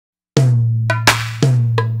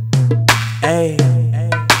Ayy,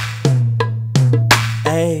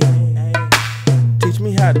 ayy, teach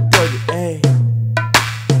me how to thug it, ayy.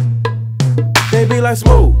 They be like,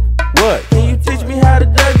 Smooth, what? Can you teach me how to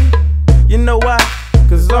thug it? You know why?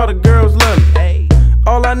 Cause all the girls love me.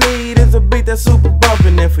 All I need is a beat that's super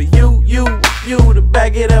bumpin', and for you to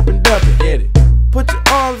back it up and dump it. Get it. Put your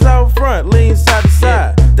arms out front, lean side to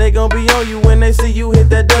side. They gon' be on you when they see you hit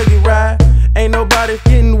that Dougie ride. Ain't nobody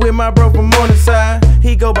getting with my bro from Morningside.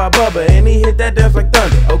 He go by Bubba and he hit that dance like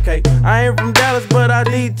thunder. Okay, I ain't from Dallas, but I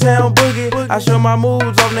D-Town boogie. I show my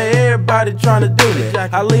moves on to everybody tryna do me.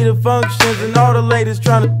 I lead the functions and all the ladies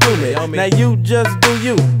tryna do me. Now you just do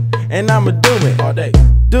you, and I'ma do me all day.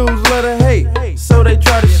 Dudes love to hate, so they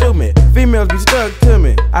try to shoot me. Females be stuck to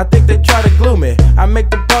me, I think they try to glue me. I make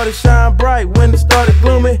the party shine bright when it started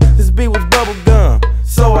gloomy. This beat was bubble gum,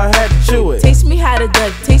 so I had to chew it. Taste me how to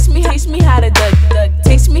duck, taste me how to duck,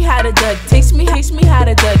 taste me how to duck, taste me how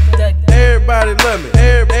to duck. Everybody love me,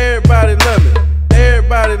 everybody